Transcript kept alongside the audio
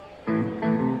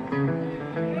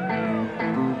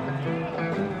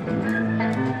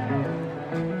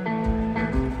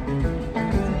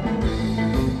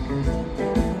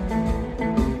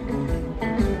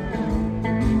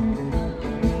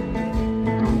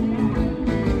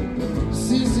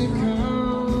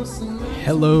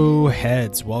Hello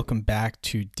heads, welcome back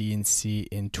to D&C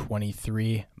in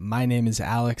 23. My name is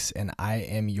Alex and I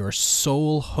am your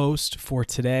sole host for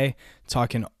today,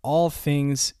 talking all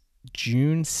things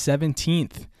June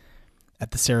 17th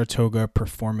at the Saratoga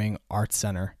Performing Arts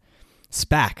Center.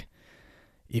 SPAC,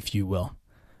 if you will.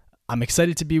 I'm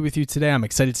excited to be with you today. I'm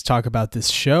excited to talk about this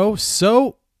show,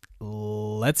 so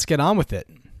let's get on with it.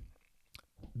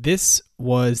 This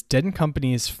was Dead &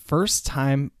 Company's first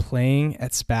time playing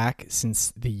at SPAC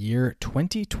since the year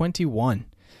 2021.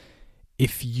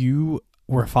 If you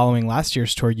were following last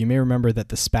year's tour, you may remember that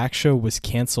the SPAC show was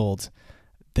canceled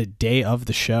the day of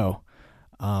the show.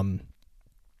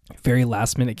 Very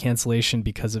last minute cancellation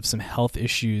because of some health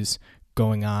issues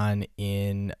going on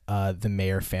in the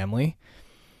Mayer family.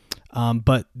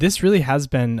 But this really has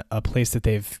been a place that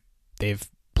they've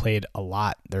played a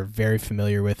lot. They're very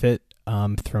familiar with it.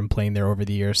 From playing there over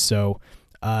the years. So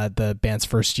the band's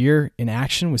first year in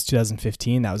action was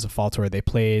 2015. That was a fall tour. They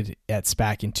played at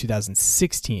SPAC in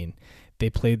 2016. They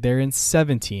played there in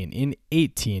 17, in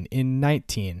 18, in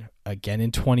 19, again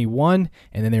in 21,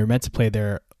 and then they were meant to play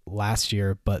there last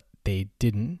year, but they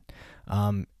didn't.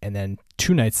 And then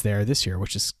 2 nights there this year,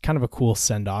 which is kind of a cool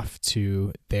send-off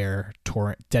to their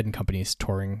tour, Dead & Company's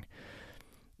touring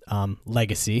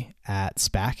legacy at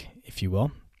SPAC, if you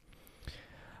will.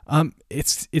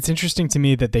 It's interesting to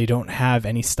me that they don't have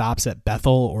any stops at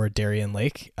Bethel or Darien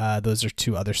Lake. Those are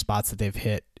 2 other spots that they've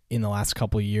hit in the last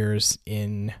couple of years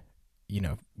in,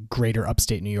 greater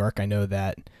upstate New York. I know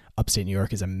that upstate New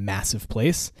York is a massive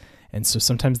place. And so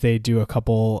sometimes they do a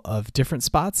couple of different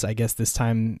spots. I guess this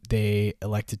time they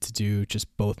elected to do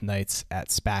just both nights at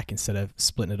SPAC instead of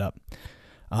splitting it up.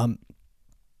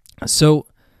 So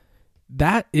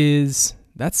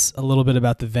that's a little bit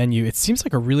about the venue. It seems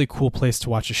like a really cool place to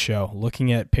watch a show.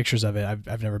 Looking at pictures of it,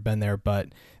 I've never been there, but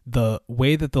the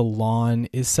way that the lawn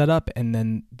is set up and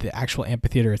then the actual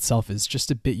amphitheater itself is just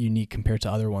a bit unique compared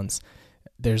to other ones.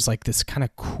 There's like this kind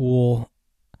of cool,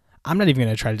 I'm not even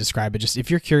going to try to describe it. Just if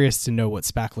you're curious to know what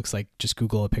SPAC looks like, just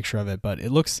Google a picture of it, but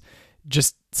it looks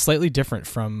just slightly different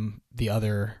from the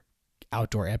other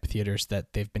outdoor amphitheaters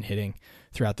that they've been hitting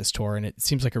throughout this tour. And it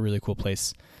seems like a really cool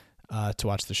place to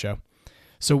watch the show.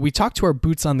 So we talked to our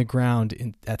boots on the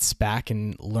ground at SPAC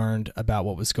and learned about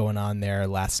what was going on there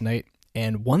last night.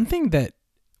 And one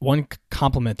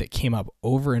compliment that came up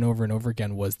over and over and over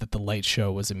again was that the light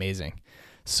show was amazing.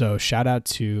 So shout out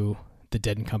to the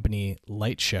Dead & Company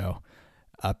light show.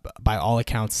 By all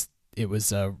accounts, it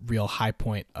was a real high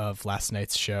point of last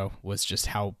night's show, was just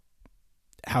how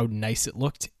nice it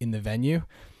looked in the venue.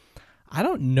 I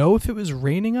don't know if it was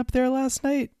raining up there last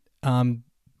night.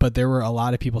 But there were a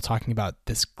lot of people talking about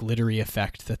this glittery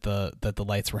effect that the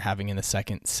lights were having in the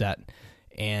second set.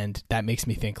 And that makes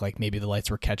me think like maybe the lights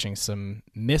were catching some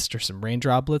mist or some rain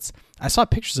droplets. I saw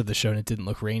pictures of the show and it didn't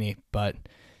look rainy, but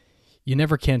you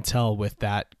never can tell with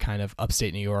that kind of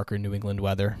upstate New York or New England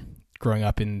weather. Growing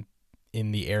up in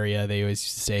the area, they always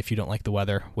used to say, if you don't like the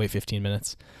weather, wait 15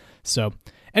 minutes. So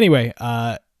anyway,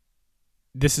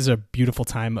 this is a beautiful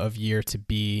time of year to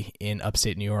be in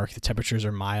upstate New York. The temperatures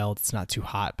are mild. It's not too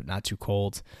hot, but not too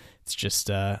cold. It's just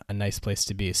a nice place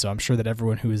to be. So I'm sure that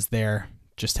everyone who is there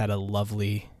just had a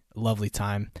lovely, lovely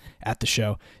time at the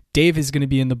show. Dave is going to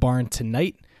be in the barn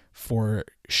tonight for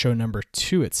show number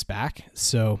 2 at SPAC.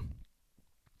 So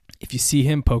if you see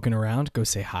him poking around, go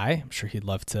say hi. I'm sure he'd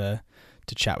love to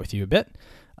chat with you a bit.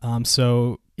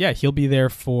 So yeah, he'll be there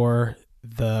for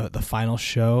the final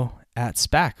show at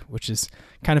SPAC, which is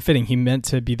kind of fitting. He meant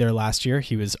to be there last year.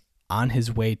 He was on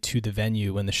his way to the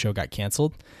venue when the show got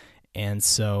canceled. And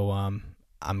so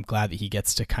I'm glad that he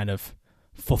gets to kind of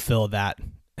fulfill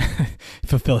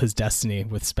his destiny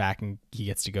with SPAC, and he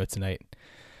gets to go tonight.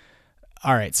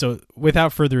 All right. So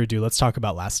without further ado, let's talk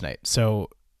about last night. So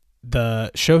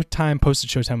the posted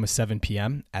showtime was 7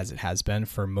 p.m. as it has been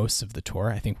for most of the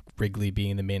tour. I think Wrigley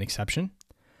being the main exception.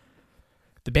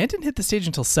 The band didn't hit the stage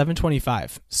until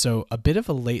 7:25, so a bit of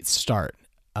a late start,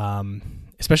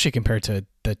 especially compared to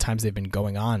the times they've been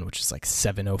going on, which is like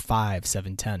 7:05,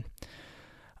 7:10.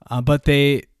 But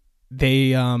they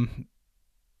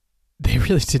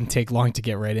really didn't take long to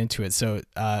get right into it. So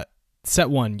set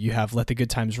 1, you have Let the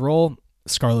Good Times Roll,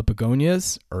 Scarlet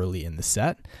Begonias early in the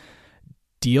set,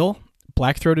 Deal,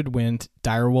 Black-Throated Wind,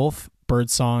 Direwolf,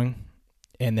 Birdsong,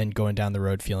 and then Going Down the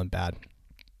Road Feeling Bad.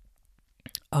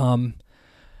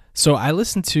 So I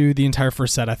listened to the entire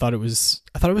first set. I thought it was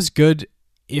good,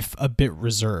 if a bit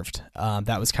reserved.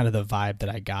 That was kind of the vibe that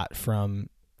I got from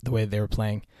the way they were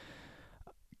playing.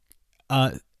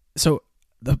 So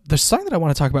the song that I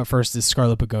want to talk about first is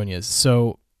Scarlet Begonias.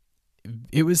 So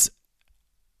it was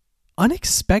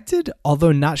Unexpected,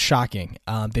 although not shocking.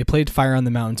 They played Fire on the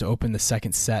Mountain to open the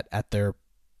second set at their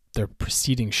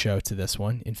preceding show to this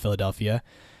one in Philadelphia.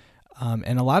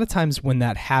 And a lot of times when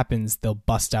that happens, they'll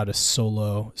bust out a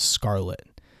solo Scarlet.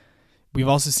 We've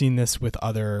also seen this with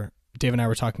Dave and I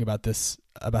were talking about this,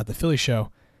 about the Philly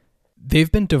show.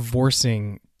 They've been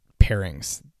divorcing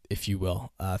pairings, if you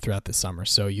will, throughout the summer.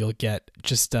 So you'll get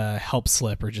just a Help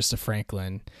Slip or just a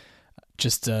Franklin,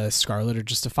 just a Scarlet or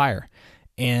just a Fire.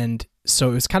 And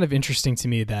so it was kind of interesting to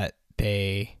me that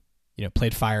they,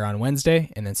 played Fire on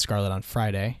Wednesday and then Scarlet on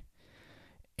Friday.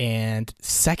 And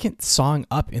second song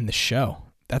up in the show.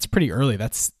 That's pretty early.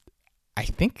 That's, I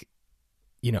think,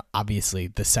 obviously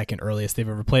the second earliest they've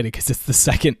ever played it because it's the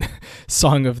second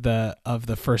song of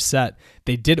the first set.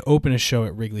 They did open a show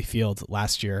at Wrigley Field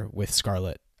last year with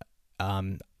Scarlet.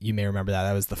 You may remember that.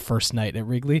 That was the first night at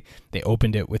Wrigley. They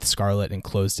opened it with Scarlet and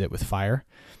closed it with Fire,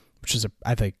 which is,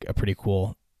 I think, a pretty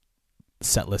cool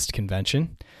set list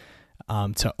convention.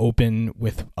 To open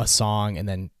with a song and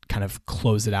then kind of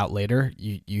close it out later.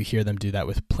 You hear them do that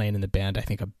with Playing in the Band, I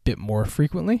think, a bit more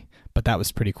frequently, but that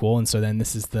was pretty cool. And so then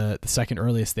this is the second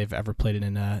earliest they've ever played it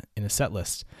in a set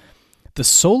list. The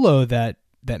solo that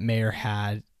Mayer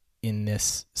had in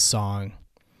this song,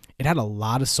 it had a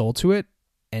lot of soul to it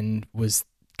and was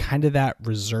kind of that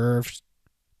reserved,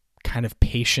 kind of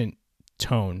patient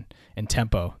tone and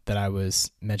tempo that I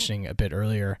was mentioning a bit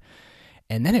earlier.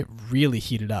 And then it really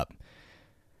heated up.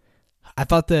 I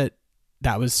thought that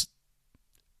was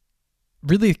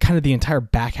really kind of the entire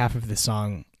back half of the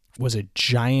song was a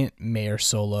giant Mayer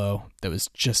solo that was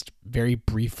just very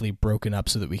briefly broken up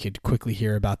so that we could quickly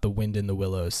hear about the Wind in the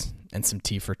Willows and some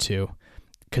Tea for Two.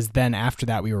 Because then after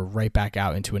that, we were right back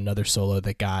out into another solo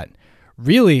that got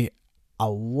really a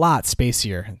lot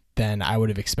spacier than I would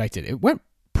have expected. It went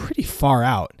pretty far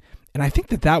out. And I think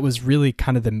that was really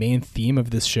kind of the main theme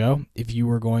of this show. If you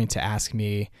were going to ask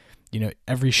me,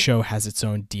 every show has its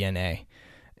own DNA.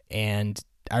 And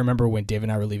I remember when Dave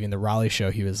and I were leaving the Raleigh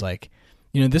show, he was like,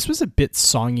 this was a bit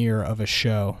songier of a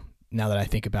show now that I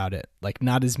think about it. Like,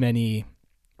 not as many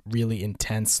really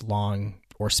intense, long,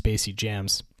 or spacey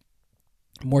jams.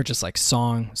 More just like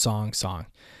song, song, song.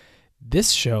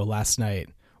 This show last night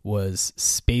was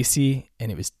spacey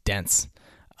and it was dense.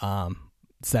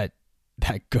 It's that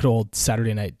good old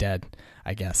Saturday Night Dead,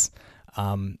 I guess.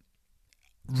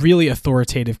 Really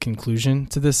authoritative conclusion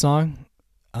to this song.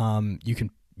 You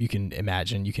can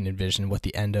envision what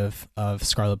the end of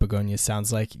Scarlet Begonia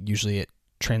sounds like. Usually it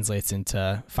translates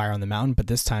into Fire on the Mountain, but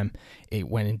this time it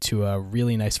went into a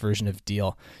really nice version of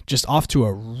Deal. Just off to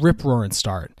a rip-roaring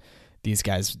start. These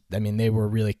guys, they were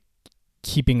really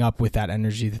keeping up with that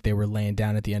energy that they were laying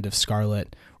down at the end of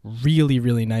Scarlet. Really,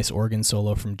 really nice organ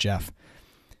solo from Jeff.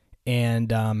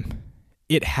 And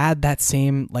it had that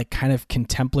same kind of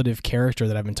contemplative character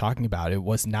that I've been talking about. It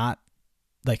was not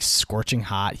scorching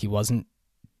hot. He wasn't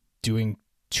doing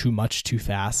too much too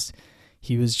fast.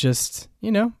 He was just,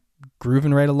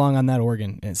 grooving right along on that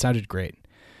organ, and it sounded great.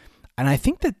 And I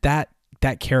think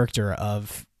that character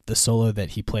of the solo that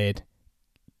he played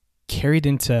carried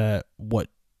into what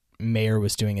Mayer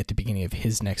was doing at the beginning of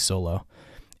his next solo.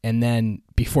 And then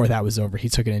before that was over, he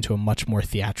took it into a much more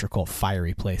theatrical,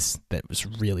 fiery place that was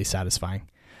really satisfying.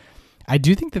 I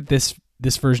do think that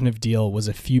this version of Deal was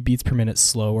a few beats per minute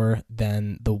slower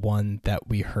than the one that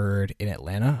we heard in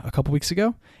Atlanta a couple weeks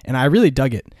ago. And I really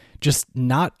dug it. Just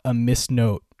not a missed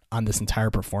note on this entire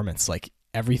performance.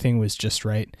 Everything was just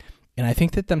right. And I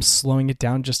think that them slowing it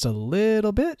down just a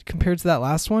little bit compared to that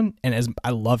last one. And as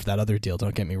I loved that other Deal,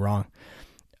 don't get me wrong,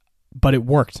 but it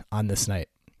worked on this night.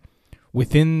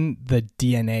 Within the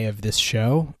DNA of this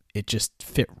show, it just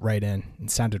fit right in and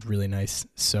sounded really nice.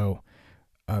 So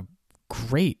a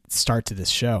great start to this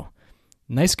show.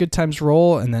 Nice Good Times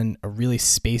roll, and then a really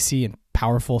spacey and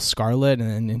powerful Scarlet, and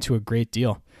then into a great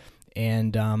Deal.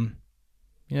 And,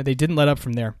 they didn't let up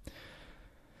from there.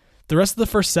 The rest of the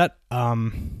first set,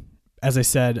 as I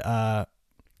said,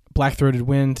 Black-Throated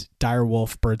Wind, Dire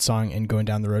Wolf, Birdsong, and Going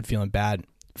Down the Road Feeling Bad.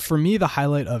 For me, the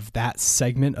highlight of that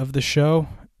segment of the show,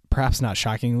 perhaps not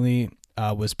shockingly,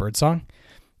 was Birdsong.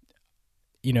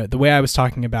 The way I was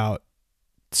talking about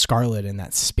Scarlet and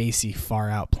that spacey, far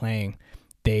out playing,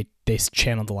 they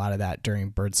channeled a lot of that during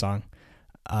Birdsong.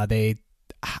 I'd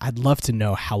love to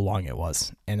know how long it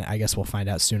was, and I guess we'll find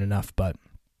out soon enough, but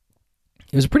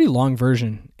it was a pretty long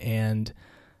version, and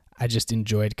I just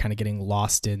enjoyed kind of getting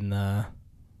lost in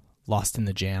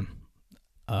the jam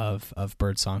of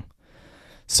Birdsong.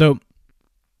 So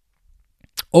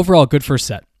overall, good first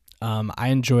set. I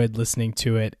enjoyed listening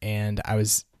to it, and I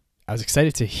was I was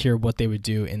excited to hear what they would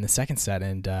do in the second set,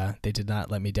 and they did not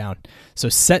let me down. So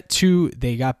set 2,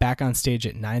 they got back on stage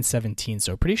at 9:17,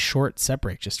 so a pretty short set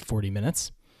break, just 40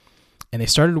 minutes. And they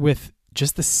started with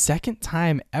just the second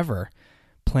time ever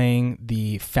playing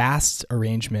the fast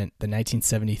arrangement, the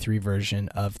 1973 version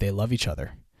of They Love Each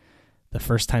Other. The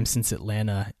first time since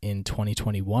Atlanta in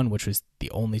 2021, which was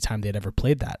the only time they'd ever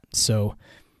played that. So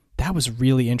that was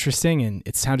really interesting, and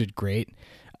it sounded great.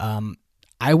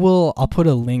 I'll put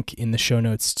a link in the show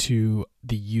notes to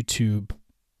the YouTube.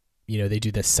 They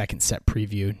do this second set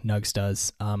preview, Nugs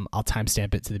does. I'll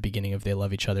timestamp it to the beginning of They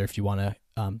Love Each Other if you want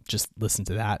to just listen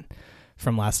to that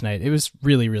from last night. It was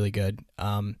really, really good.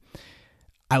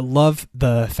 I love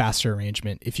the faster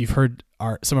arrangement. If you've heard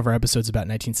some of our episodes about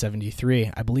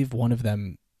 1973, I believe one of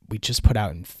them we just put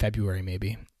out in February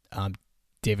maybe.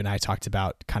 Dave and I talked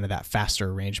about kind of that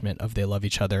faster arrangement of They Love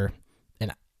Each Other.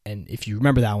 And if you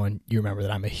remember that one, you remember that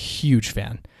I'm a huge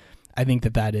fan. I think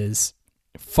that is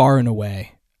far and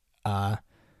away,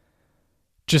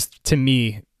 just to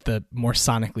me, the more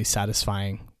sonically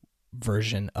satisfying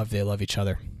version of They Love Each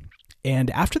Other. And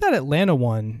after that Atlanta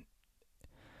one,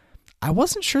 I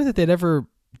wasn't sure that they'd ever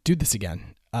do this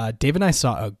again. Dave and I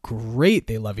saw a great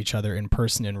They Love Each Other in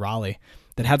person in Raleigh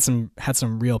that had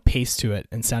some real pace to it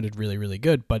and sounded really, really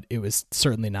good, but it was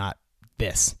certainly not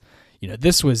this.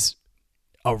 This was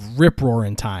a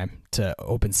rip-roaring time to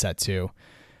open set 2.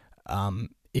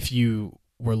 If you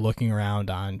were looking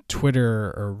around on Twitter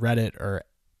or Reddit or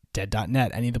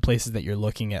dead.net, any of the places that you're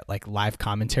looking at like live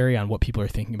commentary on what people are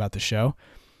thinking about the show,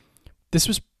 this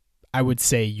was, I would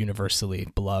say, universally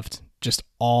beloved. Just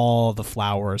all the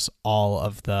flowers, all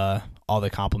the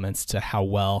compliments to how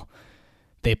well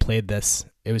they played this.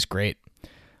 It was great.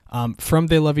 From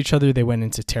They Love Each Other, they went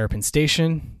into Terrapin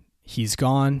Station, He's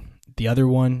Gone, the other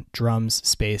one, Drums,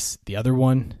 Space, the other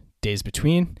one, Days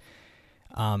Between.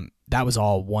 That was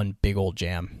all one big old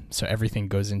jam. So everything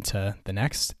goes into the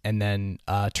next. And then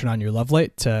Turn On Your Love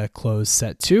Light to close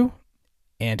set 2.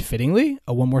 And fittingly,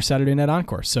 a One More Saturday Night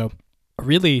Encore. So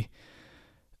really,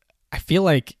 I feel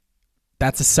like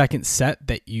that's a second set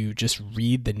that you just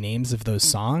read the names of those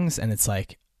songs and it's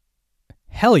like,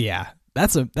 hell yeah,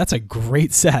 that's a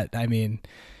great set. I mean,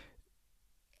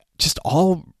 just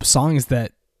all songs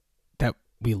that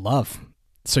we love.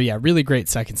 So yeah, really great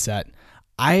second set.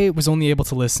 I was only able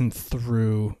to listen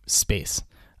through Space.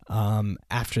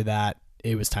 After that,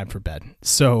 it was time for bed.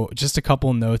 So just a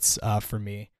couple notes for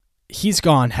me. He's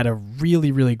Gone had a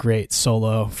really, really great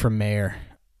solo from Mayer.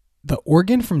 The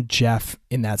organ from Jeff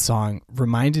in that song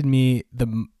reminded me,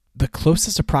 the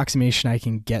closest approximation I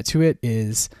can get to it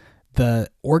is the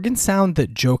organ sound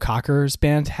that Joe Cocker's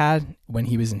band had when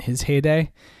he was in his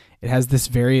heyday. It has this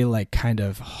very like kind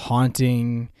of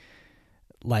haunting,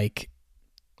 like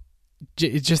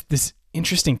it's just this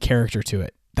interesting character to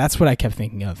it. That's what I kept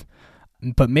thinking of.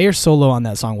 But Mayer's solo on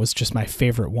that song was just my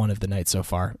favorite one of the night so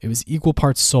far. It was equal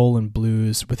parts soul and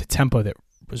blues with a tempo that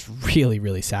was really,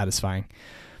 really satisfying.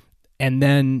 And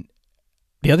then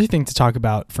the other thing to talk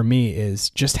about for me is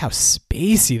just how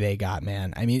spacey they got,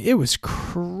 man. I mean, it was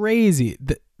crazy.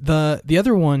 The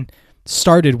other one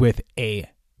started with a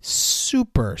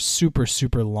super, super,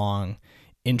 super long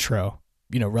intro,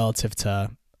 relative to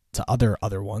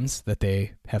other ones that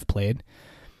they have played.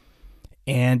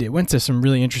 And it went to some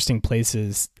really interesting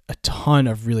places, a ton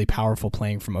of really powerful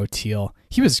playing from O'Teal.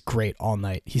 He was great all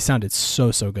night. He sounded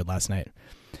so, so good last night.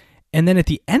 And then at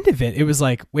the end of it, it was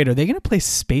like, wait, are they going to play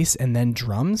Space and then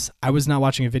drums? I was not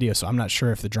watching a video, so I'm not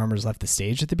sure if the drummers left the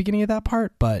stage at the beginning of that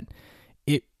part, but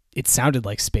it sounded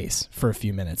like Space for a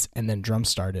few minutes, and then drums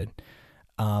started.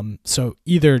 So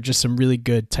either just some really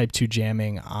good type 2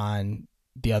 jamming on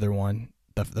the other one,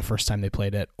 the first time they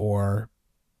played it, or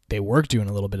they were doing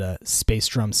a little bit of space,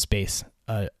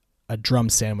 a drum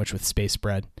sandwich with space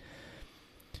bread.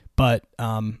 But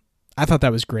I thought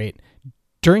that was great.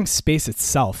 During Space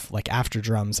itself, like after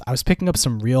drums, I was picking up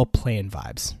some real playing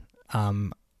vibes.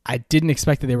 I didn't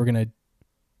expect that they were going to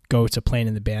go to playing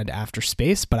in the band after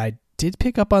Space, but I did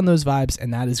pick up on those vibes,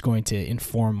 and that is going to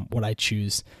inform what I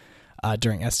choose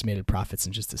during Estimated Profits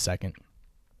in just a second.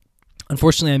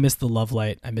 Unfortunately, I missed the Love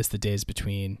Light, I missed the Days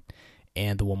Between,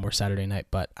 and the One More Saturday Night,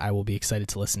 but I will be excited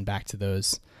to listen back to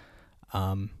those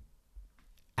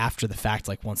after the fact,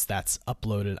 like once that's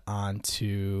uploaded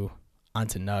onto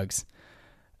Nugs.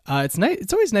 It's nice.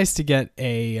 It's always nice to get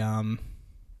a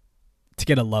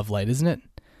Love Light, isn't it?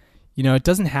 It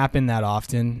doesn't happen that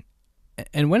often,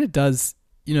 and when it does,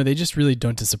 they just really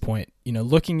don't disappoint.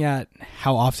 Looking at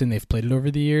how often they've played it over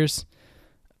the years.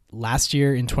 Last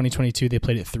year in 2022, they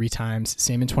played it 3 times.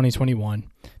 Same in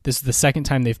 2021. This is the second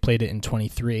time they've played it in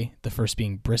 23. The first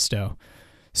being Bristow.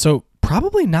 So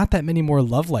probably not that many more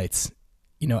Love Lights,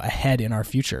 ahead in our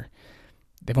future.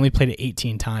 They've only played it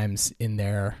 18 times in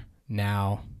their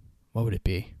now, what would it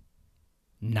be?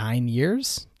 9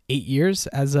 years, 8 years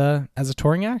as a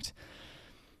touring act.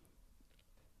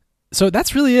 So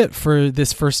that's really it for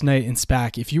this first night in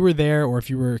SPAC. If you were there or if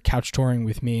you were couch touring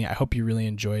with me, I hope you really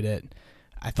enjoyed it.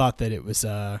 I thought that it was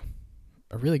a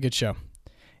really good show.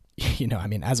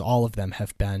 As all of them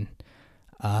have been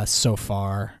so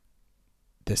far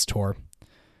this tour.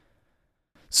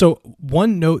 So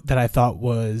one note that I thought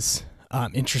was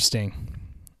interesting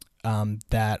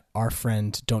that our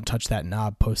friend Don't Touch That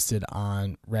Knob posted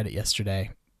on Reddit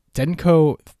yesterday. Dead &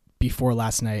 Co. before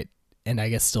last night, and I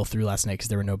guess still through last night because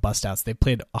there were no bust outs, they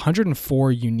played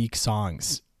 104 unique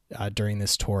songs during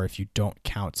this tour if you don't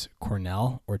count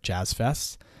Cornell or Jazz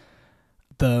Fest.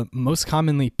 The most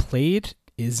commonly played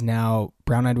is now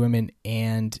Brown Eyed Women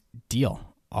and Deal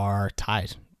are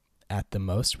tied at the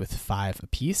most with 5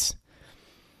 apiece.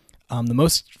 The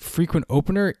most frequent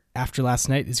opener after last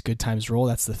night is Good Times Roll.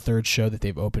 That's the 3rd show that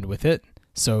they've opened with it.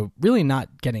 So really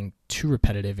not getting too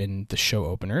repetitive in the show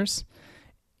openers.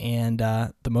 And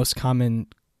the most common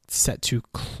set to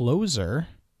closer,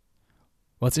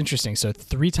 well, it's interesting. So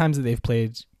 3 times that they've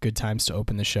played Good Times to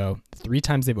open the show, 3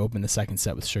 times they've opened the second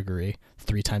set with Sugary,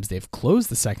 3 times they've closed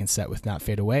the second set with Not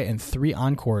Fade Away, and 3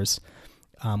 encores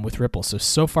with Ripple.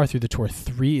 So far through the tour,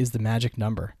 3 is the magic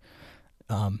number.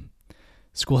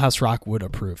 Schoolhouse Rock would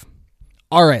approve.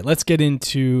 All right, let's get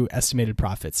into estimated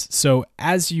profits. So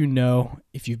as you know,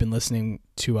 if you've been listening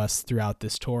to us throughout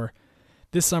this tour,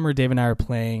 this summer, Dave and I are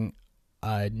playing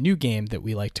a new game that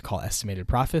we like to call Estimated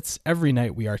Profits. Every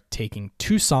night we are taking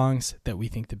 2 songs that we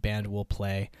think the band will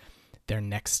play their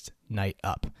next night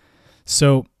up.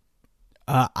 So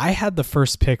I had the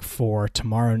first pick for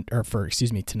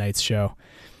tonight's show,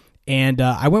 and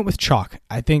I went with Chalk.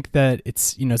 I think that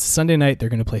it's a Sunday night. They're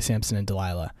going to play Samson and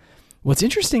Delilah. What's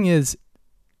interesting is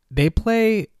they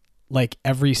play like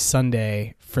every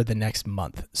Sunday for the next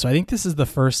month. So I think this is the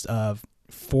first of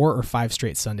 4 or 5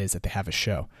 straight Sundays that they have a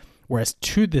show. Whereas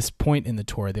to this point in the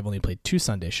tour, they've only played 2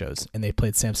 Sunday shows, and they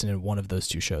played Samson in one of those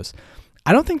 2 shows.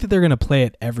 I don't think that they're going to play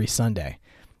it every Sunday.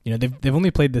 They've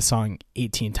only played this song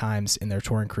 18 times in their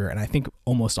touring career, and I think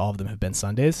almost all of them have been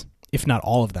Sundays, if not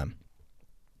all of them.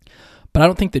 But I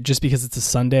don't think that just because it's a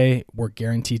Sunday, we're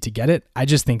guaranteed to get it. I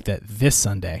just think that this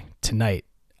Sunday, tonight,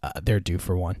 they're due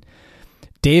for one.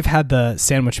 Dave had the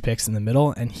sandwich picks in the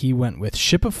middle, and he went with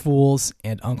Ship of Fools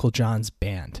and Uncle John's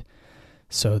Band.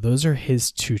 So those are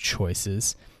his 2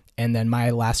 choices. And then my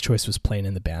last choice was Playing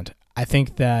in the Band. I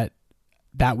think that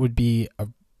would be a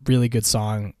really good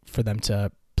song for them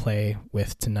to play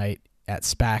with tonight at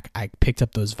SPAC. I picked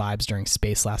up those vibes during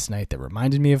Space last night that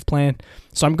reminded me of Playing.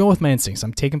 So I'm going with my instincts.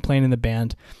 I'm taking Playing in the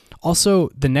Band. Also,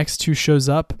 the next 2 shows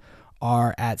up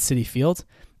are at Citi Field.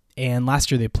 And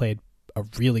last year they played a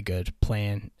really good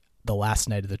Playing the last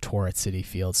night of the tour at Citi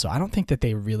Field. So I don't think that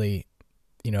they really,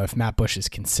 if Matt Bush is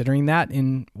considering that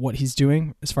in what he's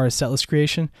doing as far as setlist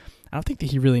creation, I don't think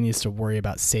that he really needs to worry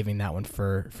about saving that one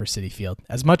for Citi Field,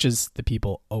 as much as the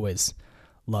people always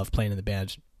love Playing in the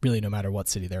Band, really no matter what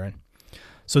city they're in.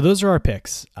 So those are our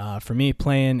picks. For me,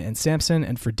 Playing and Samson,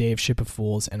 and for Dave, Ship of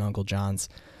Fools and Uncle John's.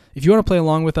 If you want to play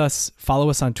along with us, follow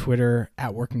us on Twitter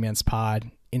at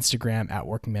WorkingMansPod, Instagram at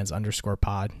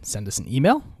WorkingMans_pod. Send us an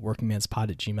email,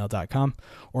 workingmanspod@gmail.com,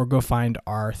 or go find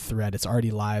our thread. It's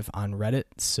already live on Reddit,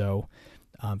 so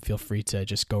feel free to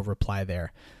just go reply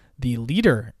there. The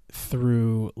leader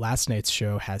through last night's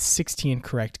show has 16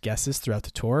 correct guesses throughout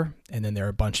the tour, and then there are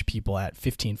a bunch of people at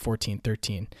 15, 14,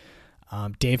 13.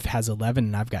 Dave has 11,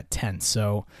 and I've got 10.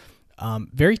 So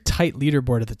very tight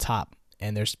leaderboard at the top,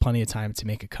 and there's plenty of time to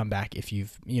make a comeback if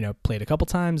you've played a couple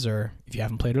times or if you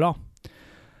haven't played at all.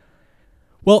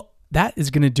 Well, that is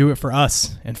going to do it for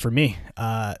us and for me.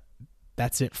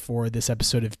 That's it for this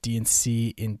episode of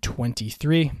DNC in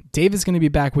 23. Dave is going to be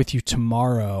back with you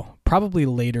tomorrow, probably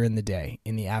later in the day,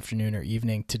 in the afternoon or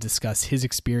evening, to discuss his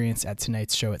experience at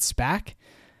tonight's show at SPAC.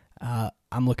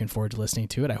 I'm looking forward to listening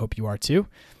to it. I hope you are too.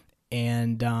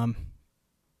 And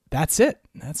that's it.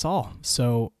 That's all.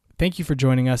 So thank you for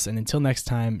joining us. And until next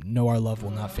time, know our love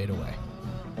will not fade away.